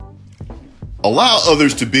Allow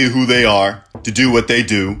others to be who they are, to do what they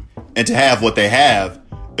do, and to have what they have,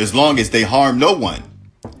 as long as they harm no one.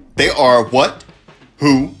 They are what,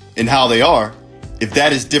 who, and how they are. If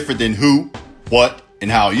that is different than who, what,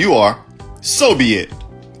 and how you are, so be it.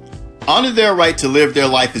 Honor their right to live their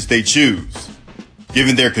life as they choose.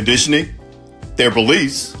 Given their conditioning, their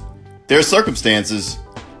beliefs, their circumstances,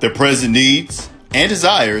 their present needs and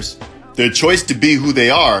desires, their choice to be who they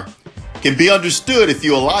are can be understood if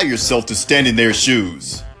you allow yourself to stand in their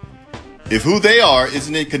shoes. If who they are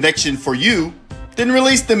isn't in connection for you, then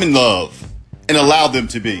release them in love and allow them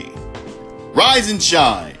to be. Rise and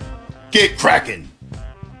shine. Get cracking.